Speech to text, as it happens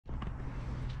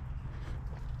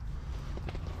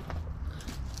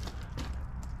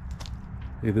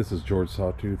Hey, this is George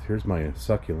Sawtooth. Here's my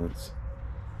succulents.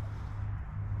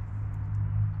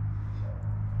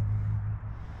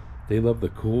 They love the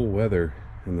cool weather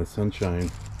and the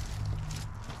sunshine.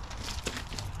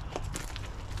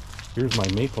 Here's my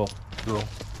maple girl.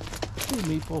 Hey,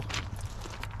 maple.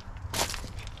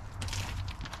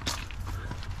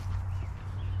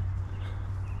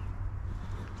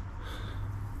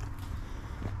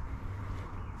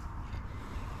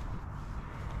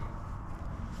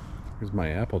 Here's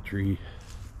my apple tree.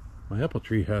 My apple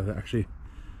tree actually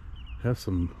has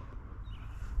some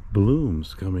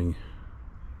blooms coming.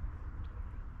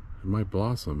 It might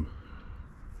blossom.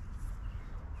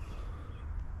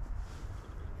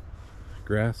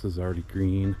 Grass is already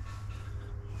green.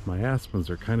 My aspens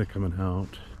are kind of coming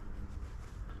out.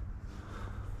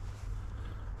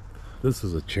 This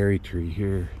is a cherry tree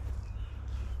here.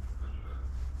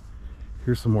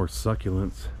 Here's some more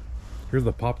succulents. Here's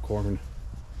the popcorn.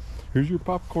 Here's your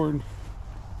popcorn.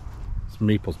 It's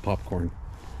Maple's popcorn.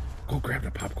 Go grab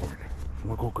the popcorn. You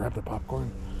wanna go grab the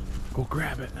popcorn? Go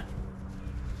grab it.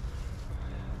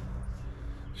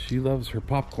 She loves her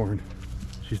popcorn.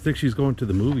 She thinks she's going to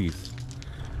the movies.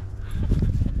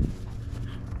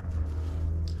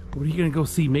 What are you gonna go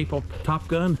see, Maple? Top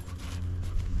Gun?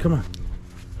 Come on.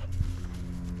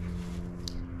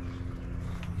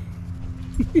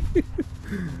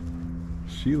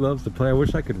 She loves to play. I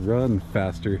wish I could run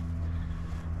faster.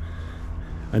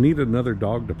 I need another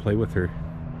dog to play with her.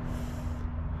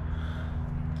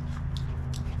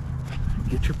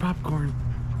 Get your popcorn.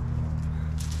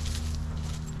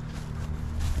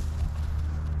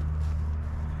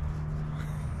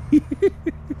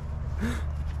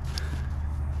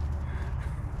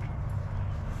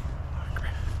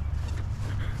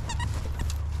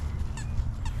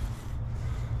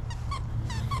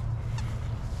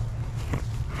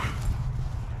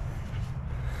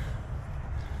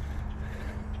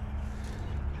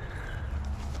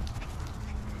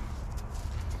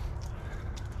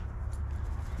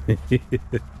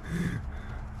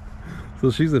 So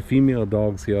she's a female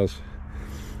dog. See how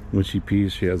when she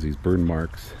pees she has these burn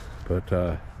marks,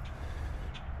 but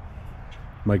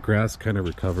my grass kind of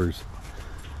recovers.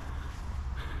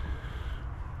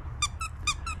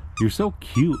 You're so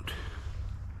cute.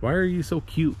 Why are you so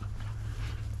cute?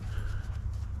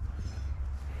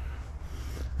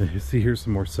 You see, here's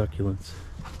some more succulents.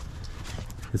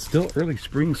 It's still early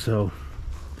spring, so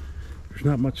there's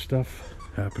not much stuff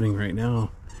happening right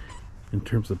now in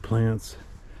terms of plants.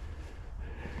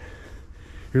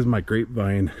 Here's my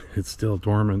grapevine. It's still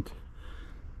dormant,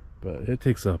 but it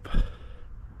takes up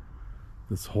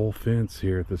this whole fence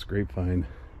here, this grapevine.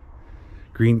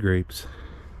 Green grapes.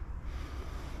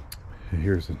 And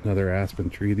here's another aspen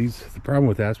tree. The problem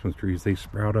with aspen trees, they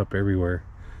sprout up everywhere.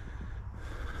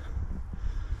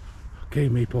 Okay,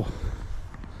 Maple.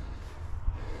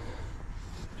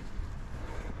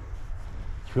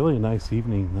 It's really a nice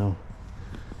evening though.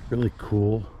 Really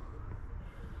cool.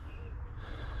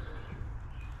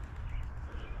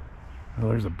 Oh,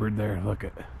 there's a bird there. Look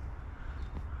at.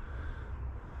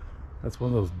 That's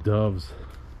one of those doves.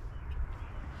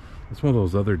 That's one of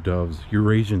those other doves,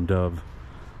 Eurasian dove,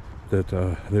 that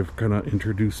they've kind of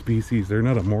introduced species. They're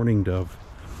not a mourning dove,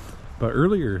 but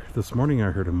earlier this morning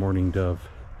I heard a mourning dove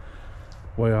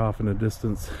way off in the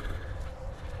distance,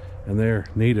 and they're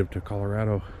native to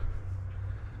Colorado.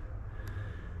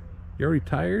 You already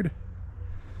tired?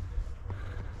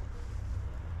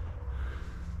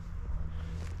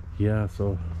 Yeah,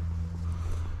 so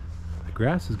the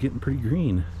grass is getting pretty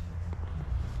green.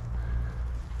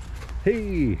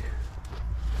 Hey!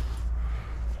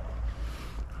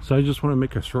 So I just want to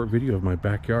make a short video of my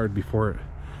backyard before it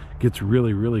gets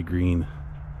really, really green.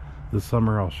 This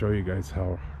summer I'll show you guys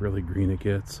how really green it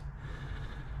gets.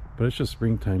 But it's just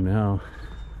springtime now.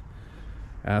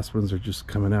 Aspens are just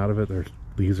coming out of it. Their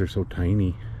leaves are so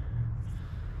tiny.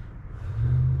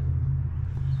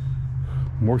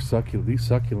 More succulent. These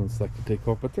succulents like to take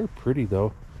over, but they're pretty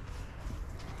though.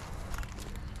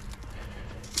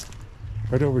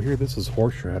 Right over here, this is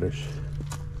horseradish.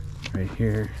 Right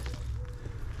here.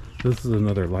 This is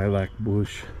another lilac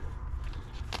bush.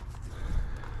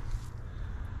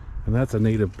 And that's a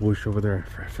native bush over there.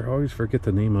 I always forget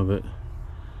the name of it.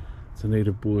 It's a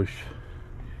native bush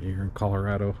here in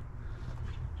Colorado.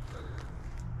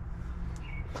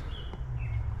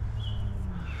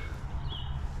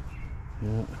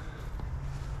 Yeah.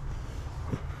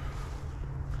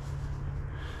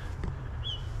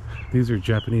 These are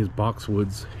Japanese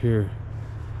boxwoods here.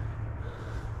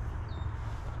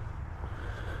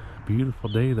 Beautiful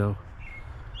day though.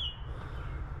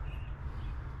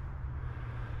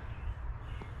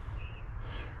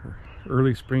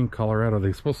 early spring Colorado.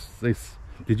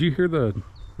 Did you hear the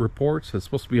reports? It's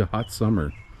supposed to be a hot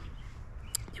summer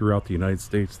throughout the United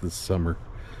States this summer.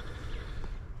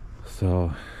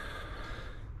 So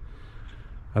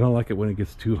I don't like it when it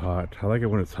gets too hot. I like it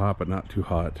when it's hot but not too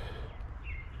hot.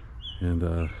 And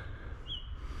I'm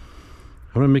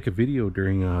gonna make a video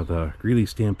during the Greeley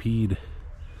Stampede.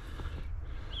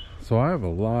 So I have a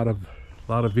lot of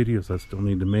videos I still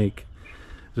need to make.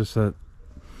 Just that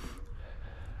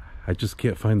I just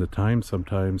can't find the time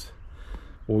sometimes.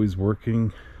 Always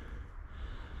working.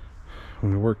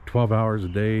 When I work 12 hours a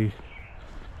day,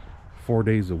 4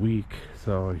 days a week,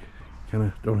 so I kind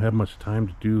of don't have much time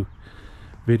to do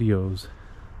videos.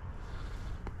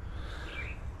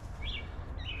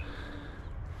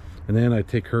 And then I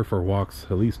take her for walks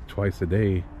at least twice a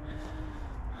day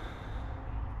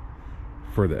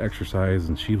for the exercise,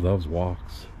 and she loves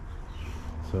walks.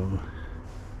 So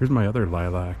here's my other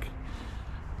lilac.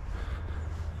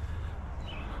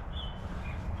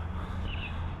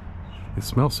 It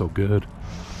smells so good.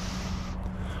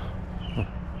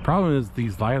 Problem is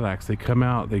these lilacs, they come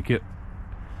out, they get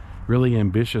really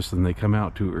ambitious and they come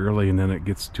out too early, and then it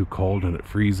gets too cold and it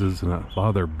freezes and a lot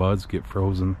of their buds get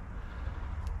frozen.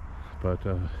 But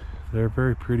they're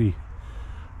very pretty.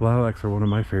 Lilacs are one of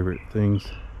my favorite things.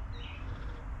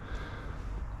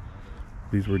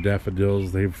 These were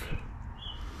daffodils. They're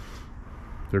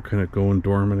kind of going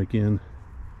dormant again.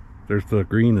 There's the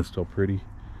green is still pretty.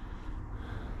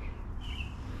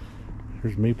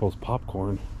 Here's Maple's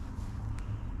popcorn.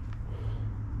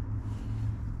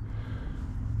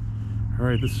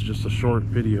 Alright, this is just a short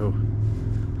video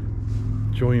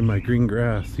enjoying my green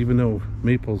grass, even though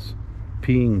Maple's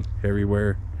peeing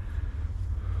everywhere.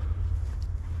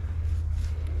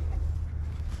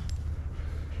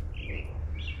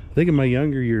 I think in my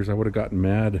younger years I would have gotten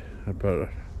mad, but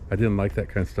I didn't like that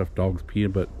kind of stuff, dogs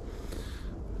peeing. But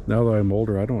now that I'm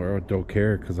older, I don't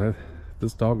care, because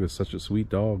this dog is such a sweet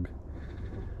dog.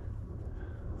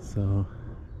 So,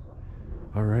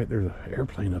 all right, there's an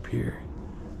airplane up here.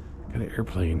 Got an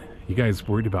airplane. You guys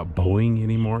worried about Boeing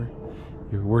anymore?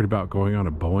 You're worried about going on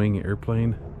a Boeing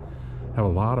airplane? I have a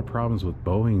lot of problems with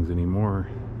Boeings anymore.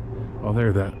 Oh,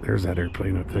 there's that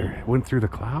airplane up there. It went through the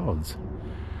clouds.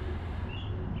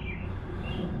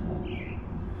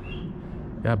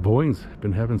 Yeah, Boeing's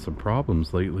been having some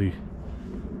problems lately.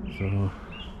 So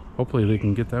hopefully they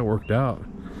can get that worked out.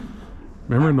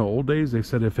 Remember in the old days they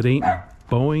said, if it ain't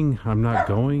Boeing, I'm not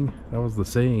going? That was the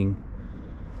saying.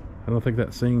 I don't think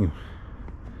that saying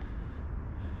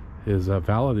is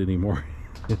valid anymore.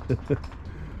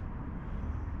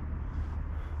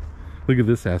 Look at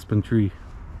this aspen tree.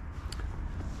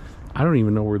 I don't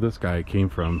even know where this guy came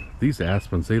from. These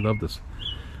aspens, they love this.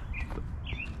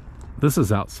 This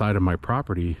is outside of my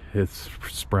property. It's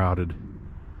sprouted.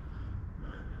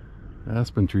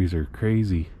 Aspen trees are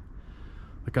crazy.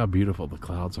 Look how beautiful the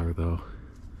clouds are though,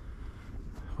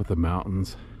 with the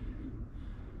mountains.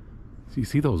 So you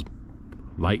see those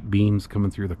light beams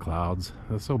coming through the clouds?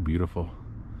 That's so beautiful.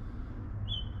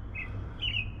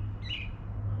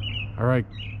 All right,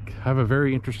 I have a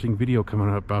very interesting video coming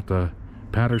up about the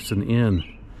Patterson Inn.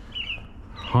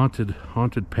 Haunted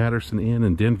Patterson Inn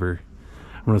in Denver.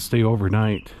 I'm gonna stay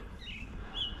overnight.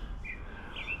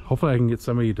 Hopefully I can get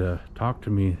somebody to talk to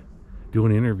me, do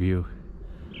an interview,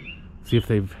 see if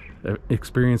they've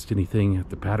experienced anything at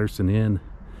the Patterson Inn.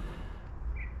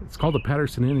 It's called the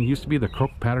Patterson Inn. It used to be the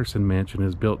Crook Patterson Mansion. It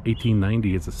was built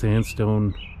 1890. It's a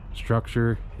sandstone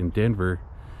structure in Denver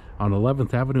on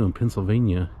 11th Avenue in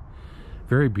Pennsylvania.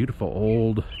 Very beautiful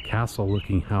old castle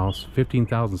looking house,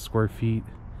 15,000 square feet.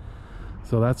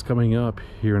 So that's coming up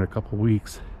here in a couple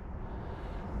weeks.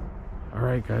 All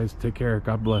right guys, take care.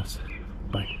 God bless.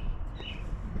 Bye.